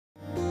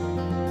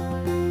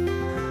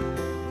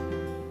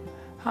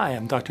Hi,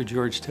 I'm Dr.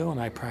 George Till, and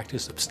I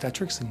practice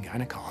obstetrics and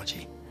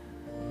gynecology.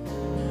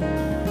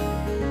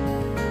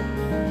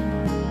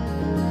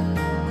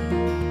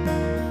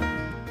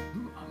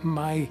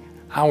 My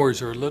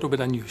hours are a little bit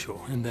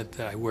unusual in that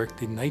I work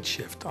the night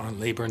shift on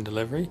labor and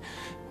delivery.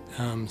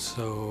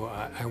 So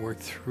I work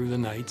through the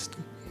nights,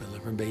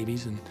 delivering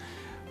babies and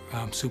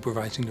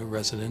supervising the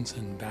residents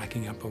and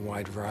backing up a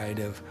wide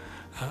variety of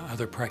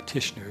other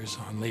practitioners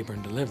on labor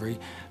and delivery.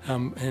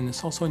 And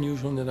it's also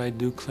unusual in that I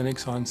do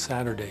clinics on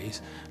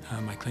Saturdays.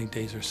 My clinic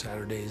days are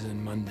Saturdays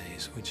and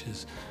Mondays, which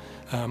is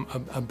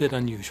a bit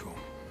unusual.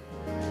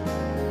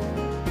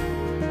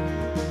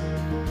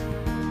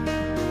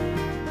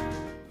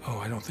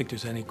 I don't think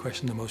there's any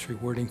question the most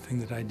rewarding thing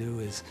that I do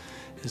is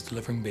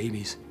delivering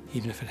babies,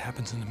 even if it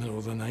happens in the middle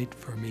of the night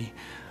for me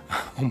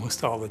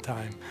almost all the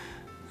time.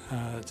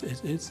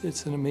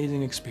 It's an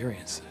amazing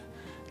experience,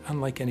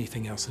 unlike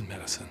anything else in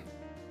medicine.